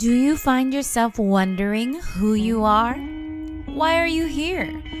Do you find yourself wondering who you are? Why are you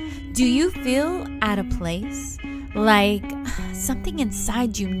here? Do you feel at a place like something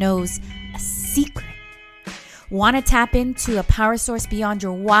inside you knows a secret? Want to tap into a power source beyond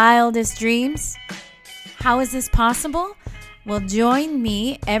your wildest dreams? How is this possible? Well, join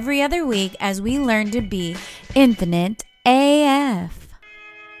me every other week as we learn to be infinite AF.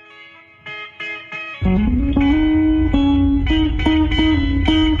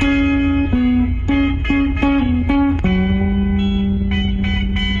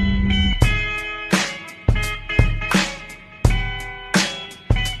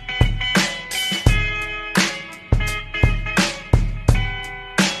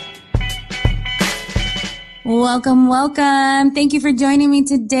 Welcome. Thank you for joining me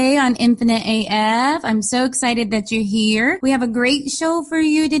today on Infinite AF. I'm so excited that you're here. We have a great show for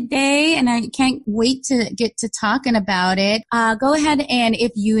you today, and I can't wait to get to talking about it. Go ahead, and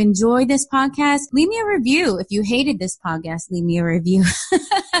if you enjoy this podcast, leave me a review. If you hated this podcast, leave me a review.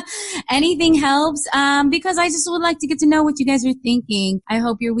 Anything helps, because I just would like to get to know what you guys are thinking. I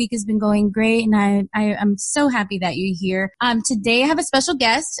hope your week has been going great, and I'm so happy that you're here. Today I have a special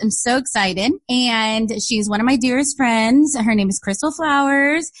guest. I'm so excited, and she's one of my dearest friends. Her name is Crystal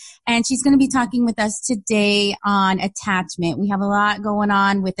Flowers, and she's going to be talking with us today on attachment. We have a lot going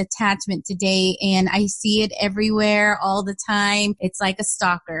on with attachment today, and I see it everywhere all the time. It's like a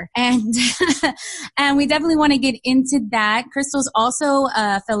stalker, and and we definitely want to get into that. Crystal's also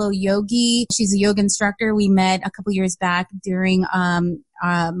a fellow yogi. She's a yoga instructor. We met a couple years back during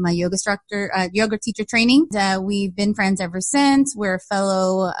my yoga teacher training. We've been friends ever since. We're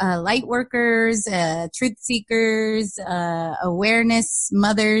fellow light workers, truth seekers, awareness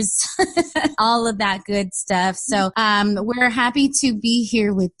mothers, all of that good stuff. So we're happy to be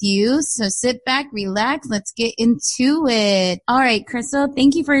here with you. So sit back, relax. Let's get into it. All right, Crystal,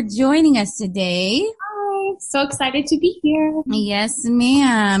 thank you for joining us today. So excited to be here. Yes,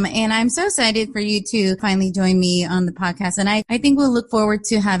 ma'am. And I'm so excited for you to finally join me on the podcast. And I think we'll look forward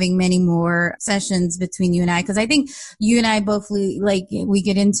to having many more sessions between you and I, because I think you and I both, we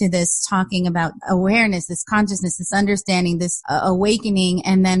get into this talking about awareness, this consciousness, this understanding, this awakening.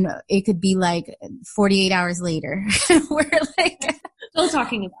 And then it could be like 48 hours later. We're like... Still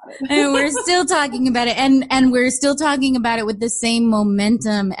talking about it. And we're still talking about it. And we're still talking about it with the same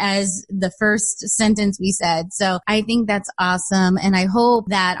momentum as the first sentence we said. So I think that's awesome. And I hope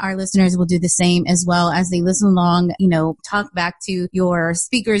that our listeners will do the same as well as they listen along, talk back to your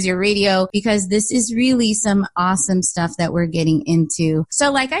speakers, your radio, because this is really some awesome stuff that we're getting into.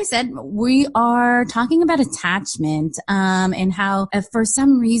 So like I said, we are talking about attachment, and how for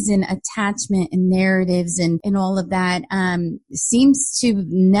some reason attachment and narratives and all of that, seems to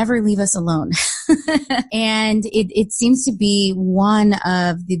never leave us alone. And it seems to be one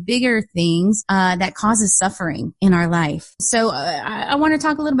of the bigger things that causes suffering in our life. So I want to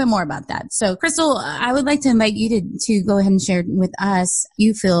talk a little bit more about that. So Crystal, I would like to invite you to go ahead and share with us,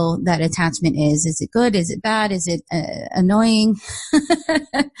 you feel that attachment is. Is it good? Is it bad? Is it annoying?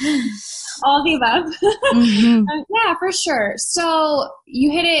 All the above. Mm-hmm. Yeah, for sure. So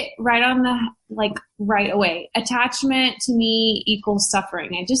you hit it right on the, right away. Attachment to me equals suffering.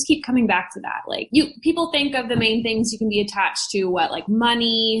 I just keep coming back to that. People think of the main things you can be attached to,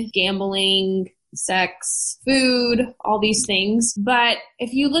 money, gambling, sex, food, all these things. But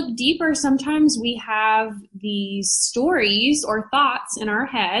if you look deeper, sometimes we have these stories or thoughts in our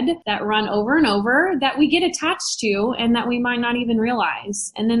head that run over and over that we get attached to and that we might not even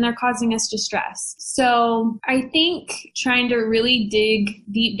realize. And then they're causing us distress. So I think trying to really dig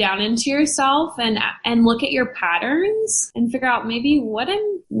deep down into yourself and look at your patterns and figure out maybe what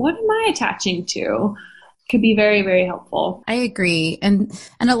am I attaching to? Could be very, very helpful. I agree. And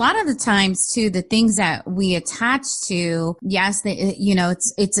a lot of the times too, the things that we attach to, yes,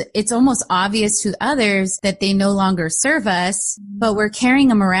 it's almost obvious to others that they no longer serve us, but we're carrying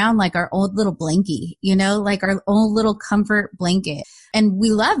them around like our old little blankie, like our old little comfort blanket. And we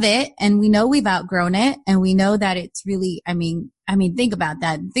love it, and we know we've outgrown it, and we know that it's really, I mean, think about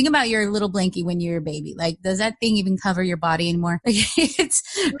that. Think about your little blankie when you're a baby. Does that thing even cover your body anymore? It's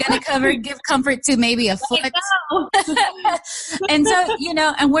gonna give comfort to maybe a foot. And so,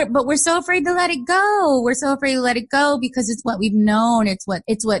 but we're so afraid to let it go. We're so afraid to let it go because it's what we've known.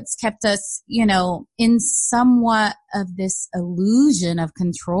 It's what's kept us, in somewhat of this illusion of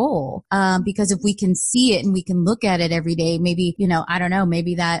control. Because if we can see it and we can look at it every day, maybe, I don't know,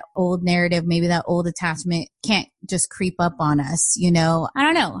 maybe that old narrative, maybe that old attachment can't just creep up on us, I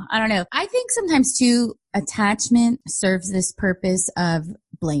don't know. I think sometimes too, attachment serves this purpose of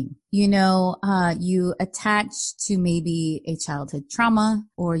blame. You attach to maybe a childhood trauma,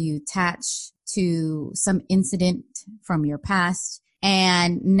 or you attach to some incident from your past.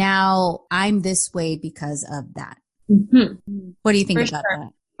 And now I'm this way because of that. Mm-hmm. What do you think about that?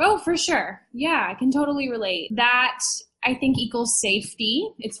 Oh, for sure. Yeah, I can totally relate. That, I think, equals safety.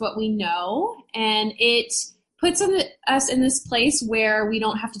 It's what we know. And it puts us in this place where we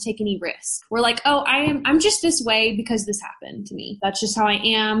don't have to take any risk. We're like, oh, I'm just this way because this happened to me. That's just how I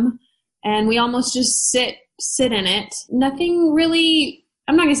am. And we almost just sit in it. Nothing really,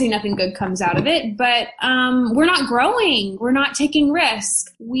 I'm not going to say nothing good comes out of it, but we're not growing. We're not taking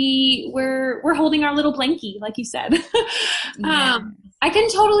risk. We're holding our little blankie, like you said. Yeah. I can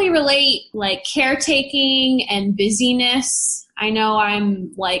totally relate, like, caretaking and busyness. I know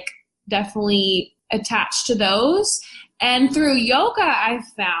I'm, like, definitely attached to those. And through yoga, I've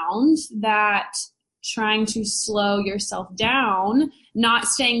found that trying to slow yourself down, not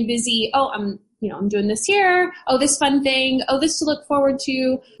staying busy, I'm doing this here, this fun thing, this to look forward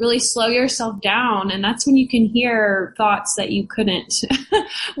to, really slow yourself down. And that's when you can hear thoughts that you couldn't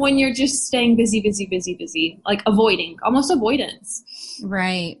when you're just staying busy, like almost avoidance.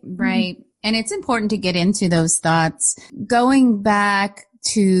 Right. Mm-hmm. And it's important to get into those thoughts. Going back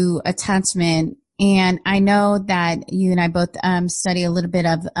to attachment, and I know that you and I both study a little bit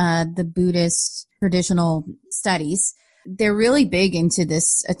of the Buddhist traditional studies. They're really big into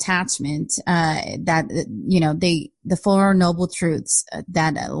this attachment, the Four Noble Truths,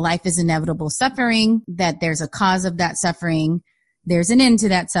 that life is inevitable suffering, that there's a cause of that suffering, there's an end to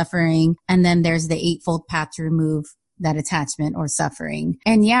that suffering, and then there's the Eightfold Path to remove that attachment or suffering.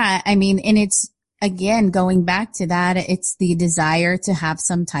 And and it's, again, going back to that, it's the desire to have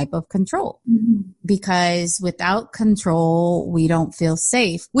some type of control. Mm-hmm. Because without control, we don't feel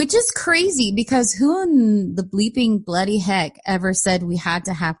safe, which is crazy, because who in the bleeping bloody heck ever said we had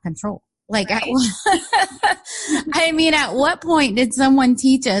to have control? Like, right. At what point did someone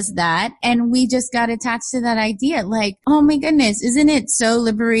teach us that? And we just got attached to that idea. Like, oh my goodness, isn't it so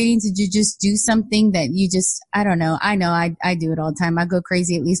liberating to just do something that you just, I don't know. I know I do it all the time. I go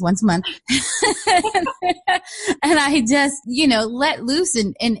crazy at least once a month. And I just, let loose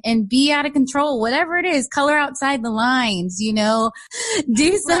and be out of control, whatever it is, color outside the lines, do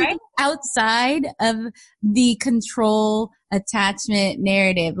something right. outside of the control attachment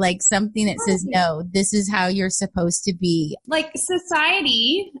narrative, like something that says, no, this is how you're supposed to be. Like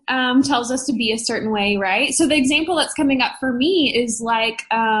society tells us to be a certain way, right? So the example that's coming up for me is like,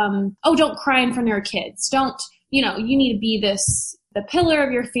 don't cry in front of your kids. Don't, you need to be the pillar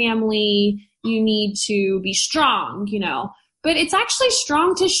of your family. You need to be strong, But it's actually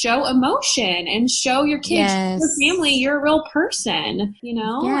strong to show emotion and show your kids, yes. your family, you're a real person,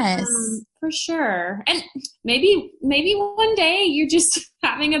 Yes. For sure. And maybe one day you're just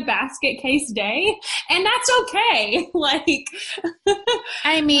having a basket case day, and that's okay.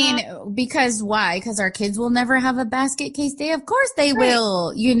 Because why? Because our kids will never have a basket case day. Of course they right.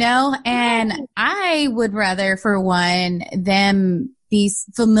 will, and right. I would rather, for one, them be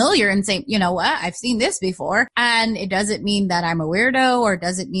familiar and say, you know what, I've seen this before. And it doesn't mean that I'm a weirdo, or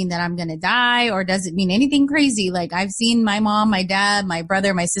doesn't mean that I'm going to die, or doesn't mean anything crazy. Like, I've seen my mom, my dad, my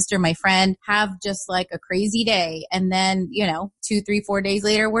brother, my sister, my friend have just like a crazy day. And then, 2, 3, 4 days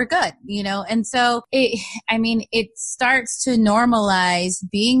later, we're good, and so it starts to normalize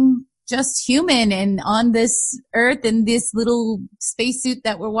being just human and on this earth, in this little spacesuit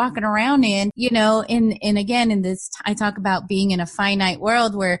that we're walking around in, and again, in this, I talk about being in a finite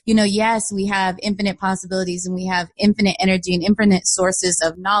world where, yes, we have infinite possibilities and we have infinite energy and infinite sources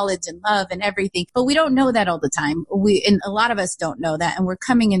of knowledge and love and everything, but we don't know that all the time. And a lot of us don't know that, and we're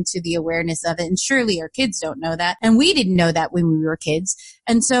coming into the awareness of it. And surely our kids don't know that. And we didn't know that when we were kids.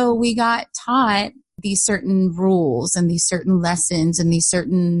 And so we got taught these certain rules and these certain lessons and these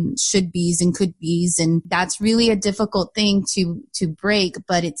certain should be's and could be's. And that's really a difficult thing to break,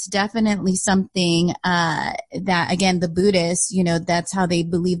 but it's definitely something, that, again, the Buddhists, that's how they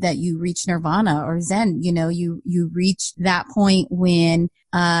believe that you reach nirvana or Zen, you reach that point when,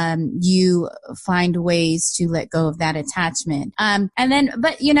 you find ways to let go of that attachment.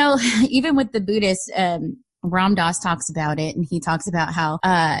 But even with the Buddhists, Ram Dass talks about it, and he talks about how,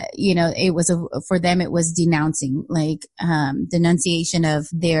 it was for them, it was denouncing, like, denunciation of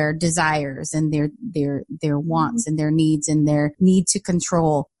their desires and their wants and their needs and their need to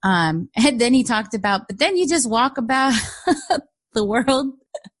control. And then he talked about, but then you just walk about the world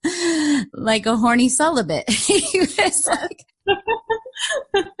like a horny celibate. He was like,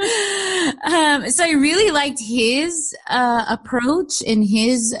 so I really liked his approach and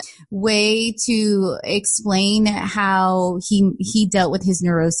his way to explain how he dealt with his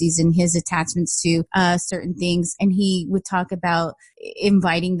neuroses and his attachments to certain things. And he would talk about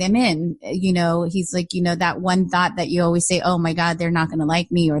inviting them in. You know, he's like, you know, that one thought that you always say, oh my God, they're not going to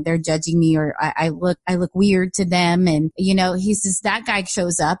like me, or they're judging me, or I look weird to them. And, you know, he says that guy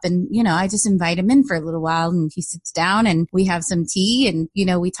shows up and, you know, I just invite him in for a little while and he sits down and we have some tea and, you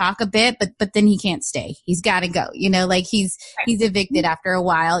know, we talk a bit, but then he can't stay. He's got to go, you know, like he's evicted after a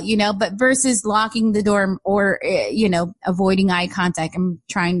while, you know, but versus locking the door or, you know, avoiding eye contact and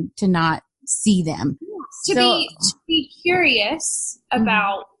trying to not see them. To be curious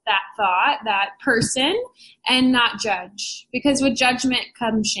about that thought, that person, and not judge, because with judgment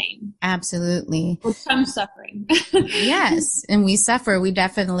comes shame. Absolutely. With some suffering. Yes. And we suffer. We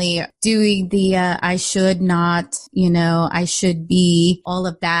definitely do the, I should not, you know, I should be, all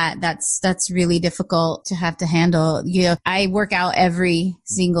of that. That's really difficult to have to handle. You know, I work out every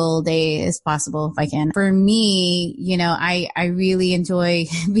single day as possible if I can. For me, you know, I really enjoy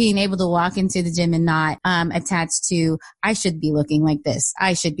being able to walk into the gym and not, attached to, I should be looking like this.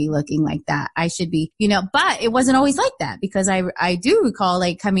 I should be looking like that. I should be, you know, but it wasn't always like that, because I do recall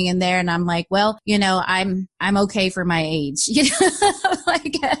like coming in there and I'm like, well, you know, I'm okay for my age, you know,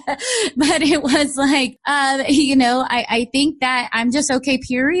 like, but it was like, you know, I think that I'm just okay,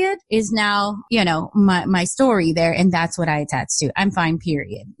 period, is now, you know, my story there. And that's what I attach to. I'm fine,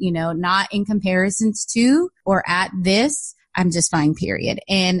 period, you know, not in comparisons to or at this. I'm just fine, period.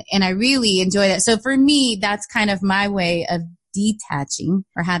 And I really enjoy that. So for me, that's kind of my way of detaching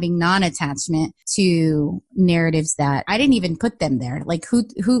or having non-attachment to narratives that I didn't even put them there. Like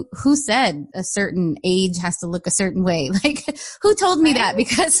who said a certain age has to look a certain way? Like who told me that?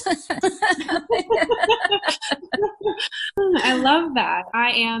 Because I love that. I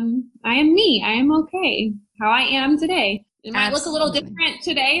am me. I am okay how I am today. It might look a little different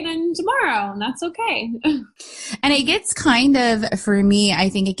today than tomorrow, and that's okay. And it gets kind of, for me, I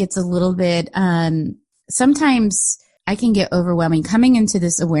think it gets a little bit, sometimes I can get overwhelming coming into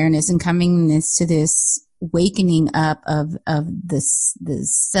this awareness and coming to this wakening up of the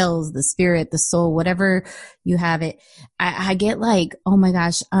cells, the spirit, the soul, whatever you have it. I get like, oh my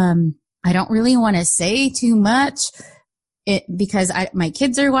gosh, I don't really want to say too much. Because my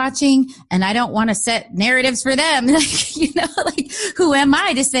kids are watching and I don't want to set narratives for them. Like, you know, like who am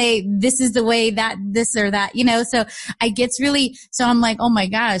I to say this is the way that this or that, you know? So so I'm like, oh my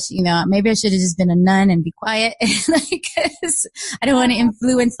gosh, you know, maybe I should have just been a nun and be quiet. Like, I don't want to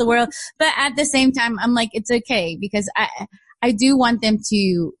influence the world. But at the same time, I'm like, it's okay, because I do want them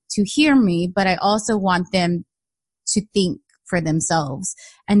to hear me, but I also want them to think for themselves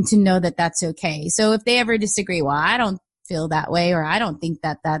and to know that that's okay. So if they ever disagree, well, I don't feel that way, or I don't think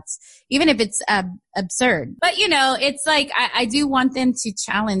that that's, even if it's absurd. But, you know, it's like I do want them to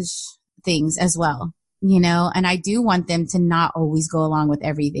challenge things as well, you know, and I do want them to not always go along with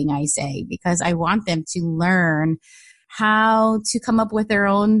everything I say, because I want them to learn how to come up with their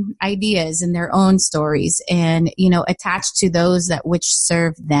own ideas and their own stories and, you know, attach to those that which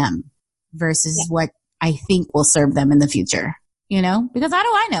serve them versus what I think will serve them in the future, you know, because how do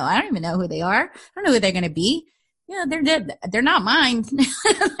I know? I don't even know who they are. I don't know who they're going to be. Yeah, they're dead. They're not mine.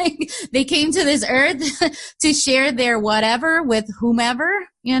 Like, they came to this earth to share their whatever with whomever,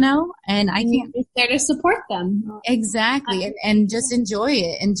 you know, and I can't. It's there to support them. Exactly. And just enjoy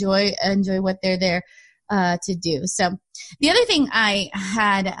it. Enjoy what they're there to do. So the other thing I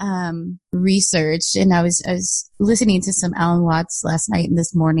had researched, and I was listening to some Alan Watts last night and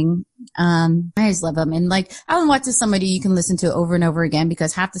this morning. I just love him. And like, Alan Watts is somebody you can listen to over and over again,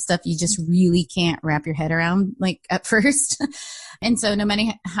 because half the stuff you just really can't wrap your head around, like, at first. And so no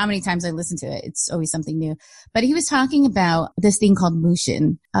matter how many times I listen to it, it's always something new. But he was talking about this thing called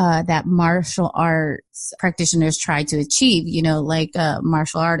Mushin, that martial arts practitioners try to achieve, you know, like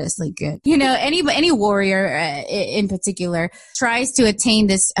martial artists, like, you know, any warrior in particular tries to attain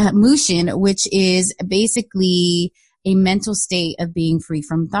this Mushin, which is basically a mental state of being free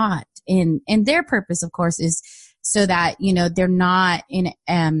from thought. And their purpose, of course, is so that, you know, they're not in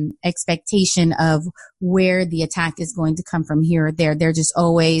expectation of where the attack is going to come from, here or there. They're just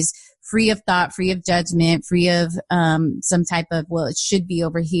always free of thought, free of judgment, free of some type of, well, it should be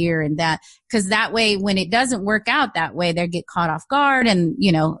over here and that. Because that way, when it doesn't work out that way, they get caught off guard. And,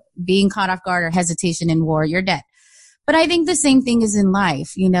 you know, being caught off guard or hesitation in war, you're dead. But I think the same thing is in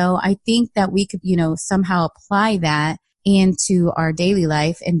life. You know, I think that we could, you know, somehow apply that into our daily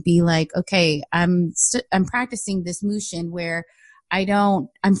life and be like, okay, I'm practicing this Mushin where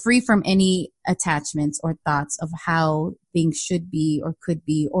I'm free from any attachments or thoughts of how things should be or could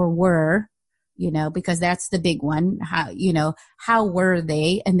be or were, because that's the big one. How were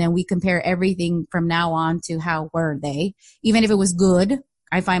they? And then we compare everything from now on to how were they, even if it was good.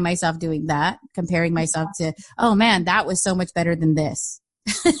 I find myself doing that, comparing myself to, oh man, that was so much better than this,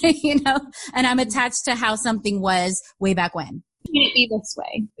 and I'm attached to how something was way back when. Can it be this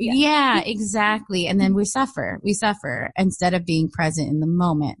way? Yeah, exactly. And then we suffer instead of being present in the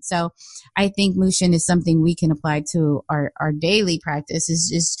moment. So I think Mushin is something we can apply to our daily practice,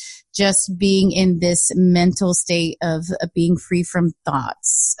 is just being in this mental state of being free from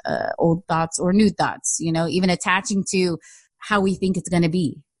thoughts, old thoughts or new thoughts, even attaching to how we think it's going to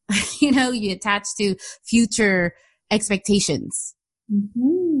be. You attach to future expectations.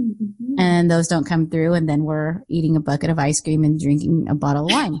 Mm-hmm, mm-hmm. And those don't come through, and then we're eating a bucket of ice cream and drinking a bottle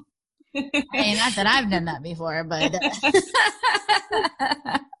of wine. Not that I've done that before, but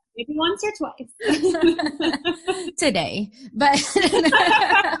maybe once or twice today. But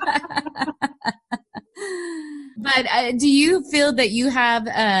do you feel that you have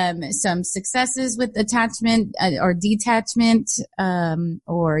some successes with attachment or detachment,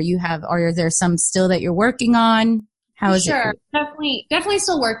 or are there some still that you're working on? How is it? Sure, definitely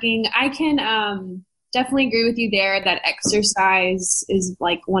still working. I can definitely agree with you there that exercise is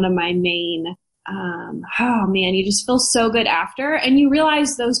like one of my main. Oh man, you just feel so good after, and you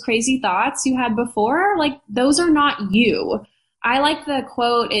realize those crazy thoughts you had before, like those are not you. I like the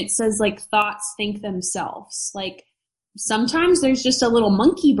quote. It says like thoughts think themselves. Like sometimes there's just a little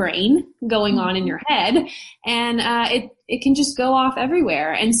monkey brain going on in your head, and it can just go off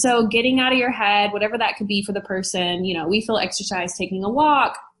everywhere. And so getting out of your head, whatever that could be for the person, we feel exercise, taking a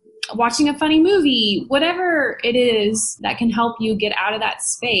walk, watching a funny movie, whatever it is that can help you get out of that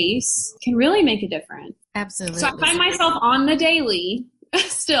space can really make a difference. Absolutely. So I find myself on the daily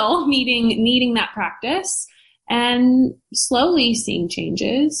still needing that practice and slowly seeing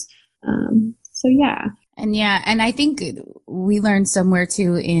changes. So yeah. And I think we learned somewhere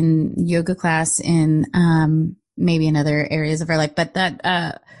too in yoga class and maybe in other areas of our life, but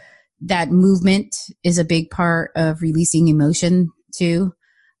that movement is a big part of releasing emotion too.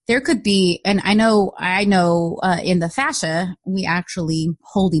 There could be, and I know in the fascia, we actually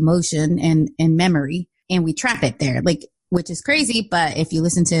hold emotion and memory, and we trap it there, which is crazy. But if you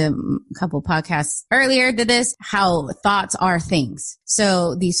listen to a couple podcasts earlier to this, how thoughts are things.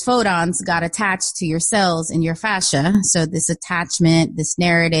 So these photons got attached to your cells in your fascia. So this attachment, this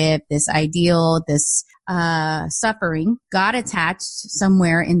narrative, this ideal, this suffering got attached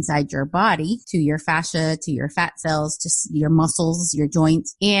somewhere inside your body to your fascia, to your fat cells, to your muscles, your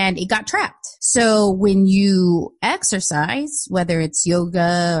joints, and it got trapped. So when you exercise, whether it's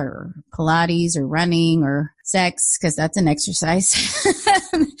yoga or Pilates or running or sex, because that's an exercise,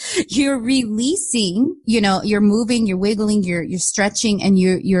 you're releasing, you're moving, you're wiggling, you're stretching, and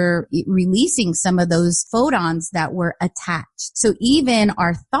you're releasing some of those photons that were attached. So even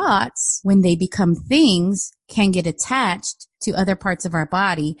our thoughts, when they become things, can get attached to other parts of our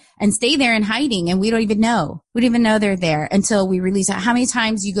body and stay there in hiding. And we don't even know. We don't even know they're there until we release it. How many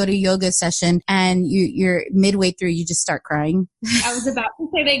times you go to a yoga session and you're midway through, you just start crying? I was about to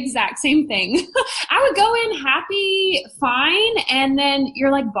say the exact same thing. I would go in happy, fine, and then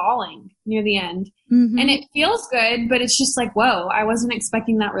you're like bawling near the end. Mm-hmm. And it feels good, but it's just like, whoa, I wasn't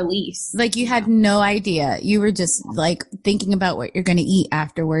expecting that release. Like you had no idea. You were just like thinking about what you're going to eat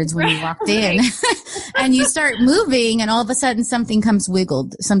afterwards when you walked in. And you start moving and all of a sudden something comes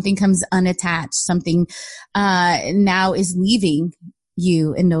wiggled, something comes unattached, something now is leaving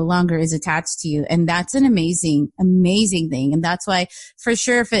you and no longer is attached to you. And that's an amazing, amazing thing. And that's why for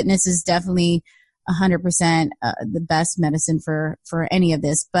sure fitness is definitely 100% the best medicine for any of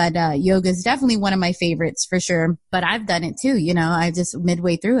this. But yoga is definitely one of my favorites for sure. But I've done it too. I just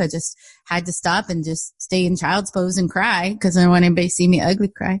midway through, I just had to stop and just stay in child's pose and cry because I don't want anybody to see me ugly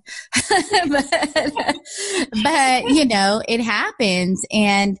cry. but it happens,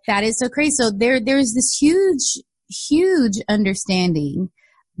 and that is so crazy. So there's this huge understanding,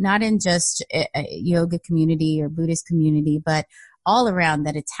 not in just a yoga community or Buddhist community, but all around,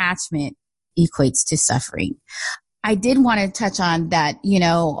 that attachment equates to suffering. I did want to touch on that,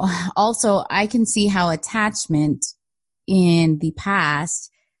 also I can see how attachment in the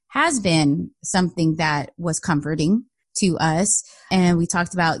past has been something that was comforting to us. And we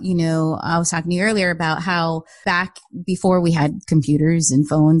talked about, I was talking to you earlier about how back before we had computers and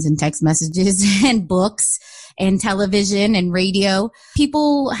phones and text messages and books and television and radio,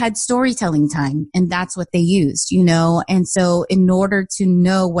 people had storytelling time, and that's what they used, And so in order to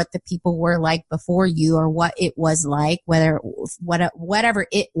know what the people were like before you, or what it was like, whatever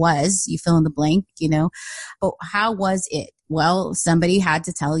it was, you fill in the blank, but how was it? Well, somebody had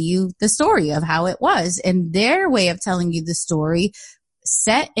to tell you the story of how it was, and their way of telling you the story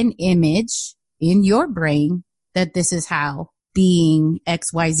set an image in your brain that this is how being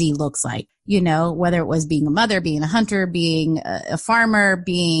XYZ looks like, whether it was being a mother, being a hunter, being a farmer,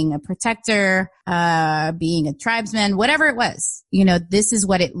 being a protector, being a tribesman, whatever it was, this is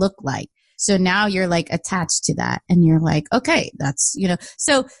what it looked like. So now you're like attached to that, and you're like, okay, that's,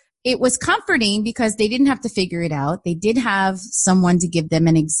 so it was comforting because they didn't have to figure it out. They did have someone to give them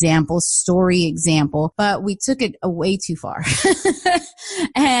an example, story example, but we took it way too far.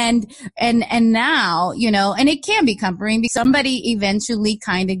 and now, and it can be comforting because somebody eventually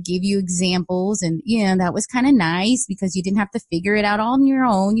kind of give you examples, and, that was kind of nice because you didn't have to figure it out all on your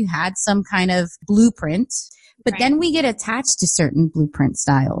own. You had some kind of blueprint. But then we get attached to certain blueprint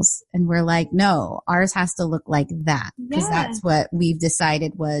styles, and we're like, no, ours has to look like that, because that's what we've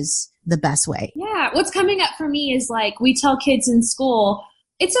decided was the best way. Yeah. What's coming up for me is like, we tell kids in school,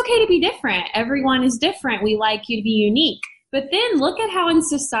 it's okay to be different. Everyone is different. We like you to be unique. But then look at how in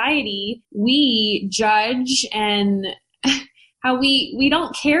society we judge, and how we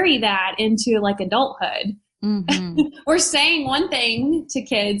don't carry that into like adulthood. Mm-hmm. We're saying one thing to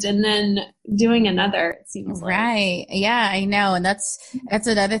kids and then doing another, it seems like. Right. Yeah, I know. And that's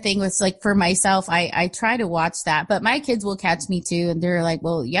another thing was like for myself, I try to watch that, but my kids will catch me too. And they're like,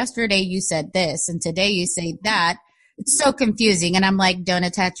 well, yesterday you said this and today you say that. It's so confusing. And I'm like, don't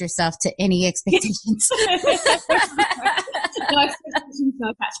attach yourself to any expectations. No expectations,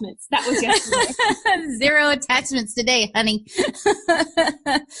 no attachments. That was yesterday. 0 attachments today, honey.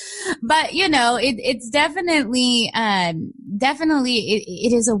 But it's definitely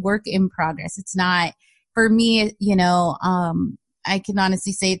it is a work in progress. It's not for me, I can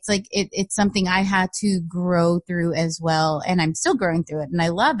honestly say it's like, it's something I had to grow through as well. And I'm still growing through it, and I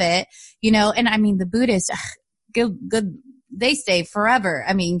love it, and I mean, the Buddhists, good. They stay forever.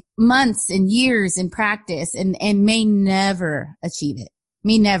 I mean, months and years in practice, and may never achieve it.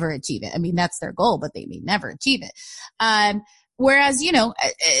 I mean, that's their goal, but they may never achieve it. Whereas,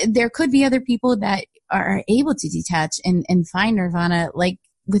 there could be other people that are able to detach and find nirvana like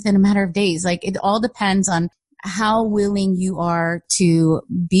within a matter of days. Like, it all depends on how willing you are to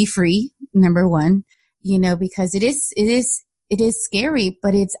be free. Number one, because it is scary,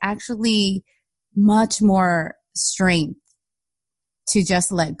 but it's actually much more strength to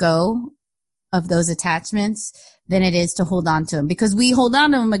just let go of those attachments than it is to hold on to them, because we hold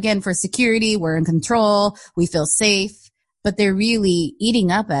on to them again for security. We're in control. We feel safe, but they're really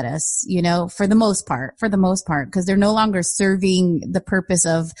eating up at us, for the most part, because they're no longer serving the purpose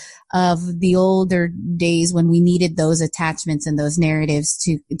of the older days when we needed those attachments and those narratives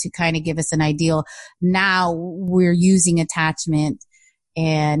to kind of give us an ideal. Now we're using attachment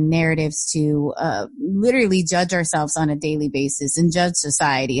and narratives to literally judge ourselves on a daily basis, and judge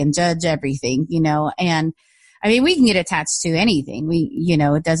society and judge everything, and I mean, we can get attached to anything.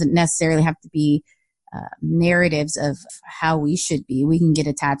 It doesn't necessarily have to be narratives of how we should be. We can get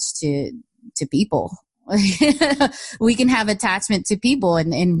attached to people. We can have attachment to people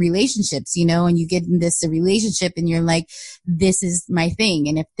and relationships, and you get in a relationship and you're like, this is my thing.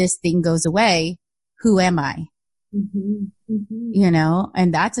 And if this thing goes away, who am I? Mm-hmm. Mm-hmm.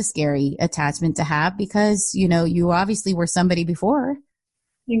 And that's a scary attachment to have, because, you obviously were somebody before,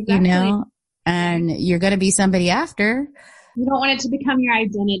 exactly. And you're going to be somebody after. You don't want it to become your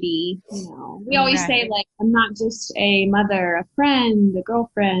identity. We always say, like, I'm not just a mother, a friend, a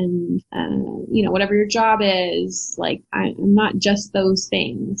girlfriend, whatever your job is, like, I'm not just those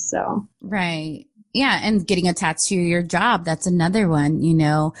things. So. Right. Yeah. And getting attached to your job. That's another one.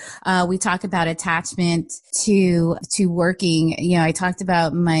 We talk about attachment to working. I talked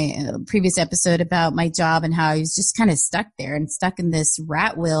about my previous episode about my job and how I was just kind of stuck there and stuck in this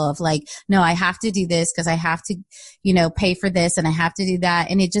rat wheel of like, no, I have to do this because I have to, pay for this, and I have to do that.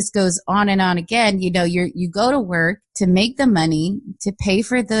 And it just goes on and on again. You go to work to make the money, to pay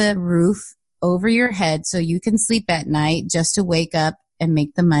for the roof over your head so you can sleep at night, just to wake up and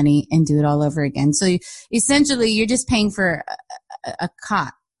make the money and do it all over again. So essentially you're just paying for a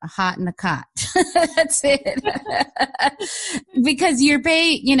cot a hot in a cot. That's it. Because you're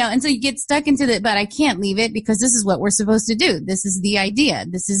paid, and so you get stuck into that, but I can't leave it because this is what we're supposed to do. This is the idea.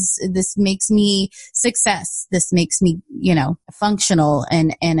 This makes me success. This makes me, functional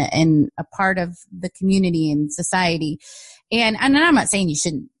and a part of the community and society. And I'm not saying you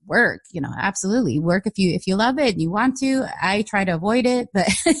shouldn't work, absolutely work if you love it and you want to. I try to avoid it, but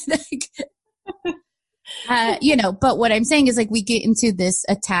but what I'm saying is like we get into this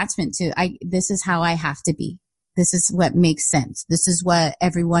attachment to this is how I have to be. This is what makes sense. This is what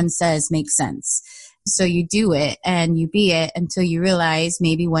everyone says makes sense. So you do it and you be it until you realize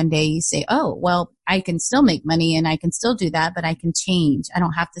maybe one day you say, oh, well, I can still make money and I can still do that, but I can change. I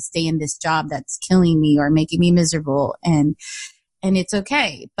don't have to stay in this job that's killing me or making me miserable. And it's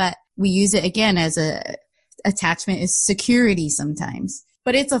okay. But we use it again as attachment is security sometimes,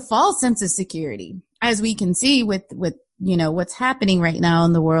 but it's a false sense of security. As we can see with what's happening right now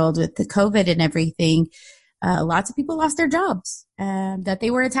in the world with the COVID and everything, lots of people lost their jobs that they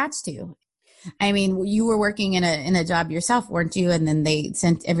were attached to. I mean, you were working in a job yourself, weren't you? And then they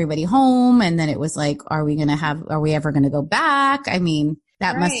sent everybody home, and then it was like, are we ever going to go back? I mean,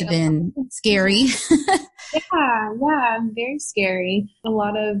 that must have been scary. Yeah, very scary. A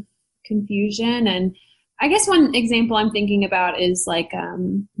lot of confusion. And I guess one example I'm thinking about is like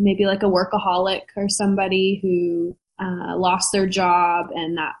maybe like a workaholic or somebody who lost their job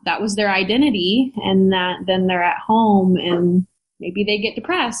and that was their identity, and that then they're at home and maybe they get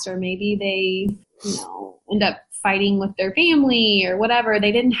depressed, or maybe they end up fighting with their family or whatever.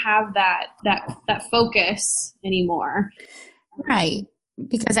 They didn't have that focus anymore. Right.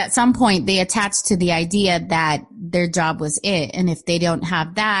 Because at some point they attached to the idea that their job was it. And if they don't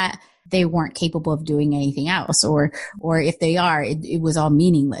have that, they weren't capable of doing anything else. Or if they are, it was all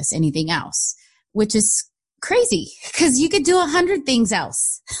meaningless, anything else, which is crazy because you could do 100 things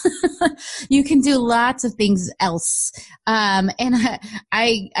else. You can do lots of things else. And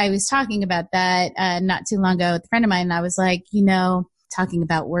I was talking about that not too long ago with a friend of mine, and I was like, talking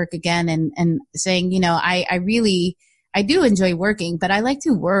about work again and saying, I do enjoy working, but I like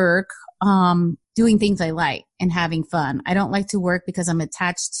to work doing things I like and having fun. I don't like to work because I'm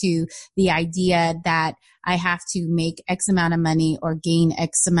attached to the idea that I have to make X amount of money or gain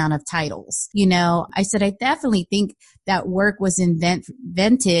X amount of titles. I said, I definitely think that work was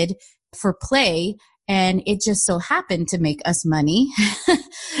invented for play, and it just so happened to make us money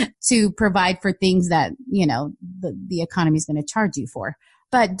to provide for things that, the economy is going to charge you for.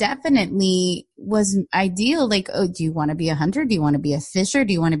 But definitely was ideal. Like, oh, do you want to be a hunter? Do you want to be a fisher?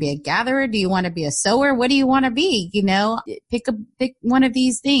 Do you want to be a gatherer? Do you want to be a sower? What do you want to be? Pick one of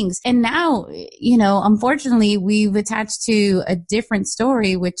these things. And now, unfortunately, we've attached to a different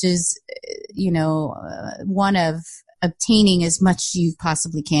story, which is, one of obtaining as much as you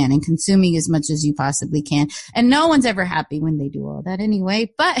possibly can and consuming as much as you possibly can. And no one's ever happy when they do all that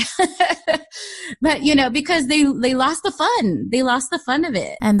anyway, but, because they lost the fun. They lost the fun of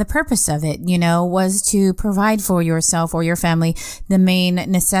it. And the purpose of it, was to provide for yourself or your family the main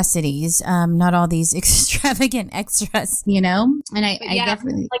necessities, not all these extravagant extras, And I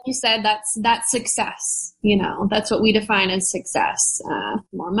definitely, like you said, that's success. That's what we define as success. The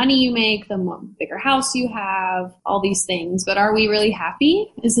more money you make, the bigger house you have, all these things. But are we really happy?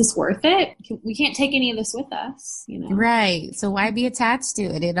 Is this worth it? We can't take any of this with us, Right. So why be attached to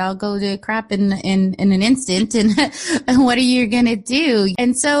it? It all go to crap in an instant. And what are you going to do?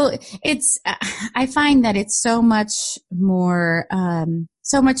 And so I find that it's so much more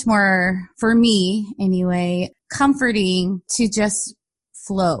for me anyway, comforting to just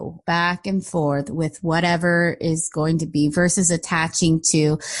flow back and forth with whatever is going to be versus attaching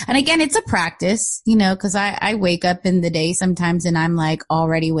to. And again, it's a practice, because I wake up in the day sometimes and I'm like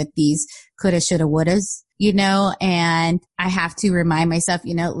already with these coulda, shoulda, wouldas, and I have to remind myself,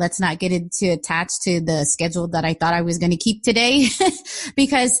 let's not get attached to the schedule that I thought I was going to keep today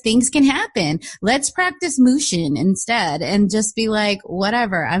because things can happen. Let's practice Mushin instead and just be like,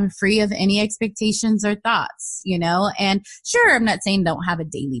 whatever, I'm free of any expectations or thoughts, and sure, I'm not saying don't have a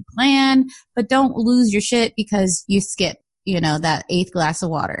daily plan, but don't lose your shit because you skip, that 8th glass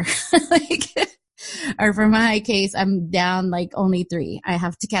of water. Or for my case, I'm down like only 3. I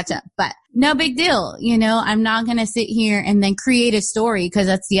have to catch up, but no big deal. I'm not going to sit here and then create a story, because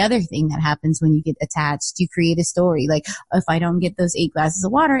that's the other thing that happens when you get attached. You create a story. Like, if I don't get those 8 glasses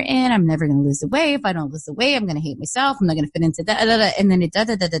of water in, I'm never going to lose the weight. If I don't lose the weight, I'm going to hate myself. I'm not going to fit into that. And then it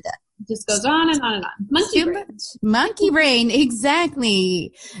just goes on and on and on. Monkey brain.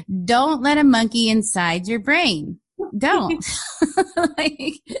 Exactly. Don't let a monkey inside your brain. Don't.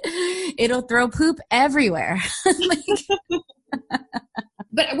 It'll throw poop everywhere.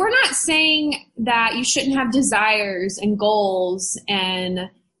 But we're not saying that you shouldn't have desires and goals and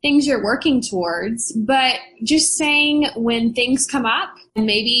things you're working towards, but just saying when things come up and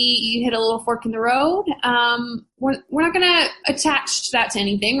maybe you hit a little fork in the road, we're not going to attach that to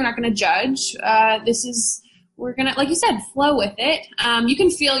anything. We're not going to judge. We're going to, like you said, flow with it. You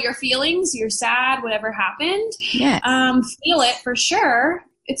can feel your feelings. You're sad, whatever happened. Yes. Feel it for sure.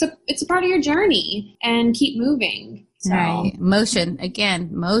 It's a part of your journey, and keep moving. So. Right. Motion,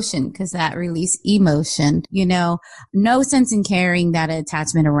 because that release emotion, no sense in carrying that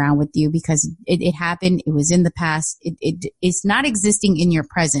attachment around with you because it happened. It was in the past. It's not existing in your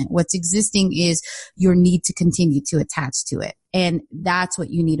present. What's existing is your need to continue to attach to it. And that's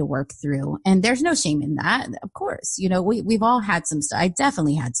what you need to work through. And there's no shame in that. Of course, we've all had some stuff. I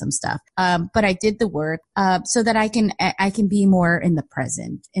definitely had some stuff. But I did the work, so that I can be more in the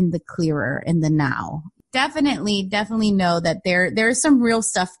present, in the clearer, in the now. Definitely know that there's some real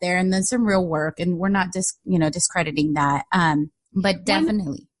stuff there and then some real work, and we're not just, discrediting that. But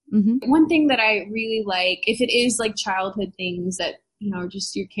definitely. One thing that I really like, if it is like childhood things that,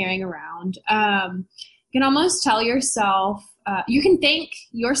 just you're carrying around, you can almost tell yourself, you can thank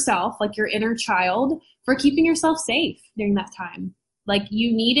yourself, like your inner child, for keeping yourself safe during that time. Like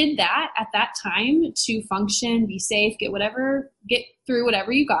you needed that at that time to function, be safe, get through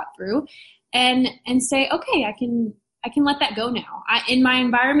whatever you got through. And say, okay, I can let that go now. In my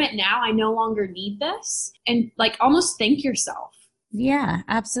environment now, I no longer need this. And like almost thank yourself. Yeah,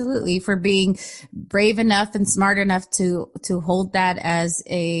 absolutely. For being brave enough and smart enough to hold that as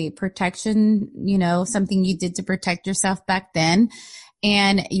a protection, something you did to protect yourself back then.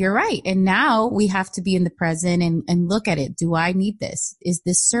 And you're right. And now we have to be in the present and look at it. Do I need this? Is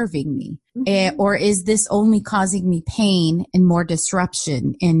this serving me? Or is this only causing me pain and more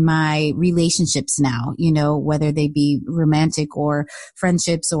disruption in my relationships now? Whether they be romantic or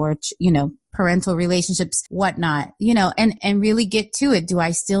friendships or, parental relationships, whatnot, and really get to it. Do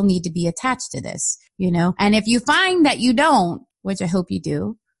I still need to be attached to this? And if you find that you don't, which I hope you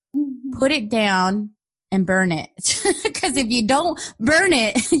do, put it down and burn it. Because if you don't burn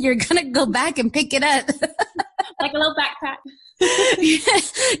it, you're going to go back and pick it up. Like a little backpack.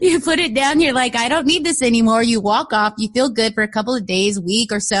 You put it down. You're like, I don't need this anymore. You walk off. You feel good for a couple of days,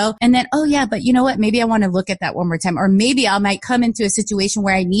 week or so. And then, oh yeah, but you know what? Maybe I want to look at that one more time. Or maybe I might come into a situation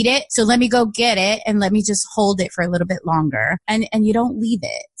where I need it. So let me go get it and let me just hold it for a little bit longer. And you don't leave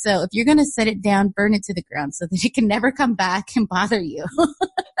it. So if you're going to set it down, burn it to the ground so that it can never come back and bother you.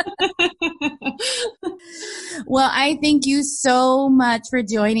 Well, I thank you so much for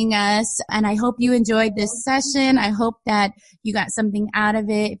joining us. And I hope you enjoyed this session. I hope that you got something out of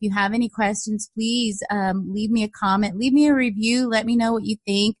it. If you have any questions, please leave me a comment, leave me a review. Let me know what you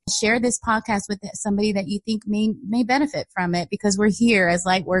think. Share this podcast with somebody that you think may benefit from it, because we're here as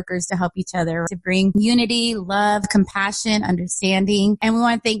light workers to help each other, to bring unity, love, compassion, understanding. And we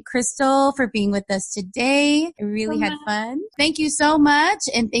want to thank Crystal for being with us today. I really had fun. Thank you so much.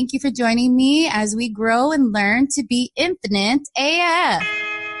 And thank you for joining me as we grow and learn to be infinite AF.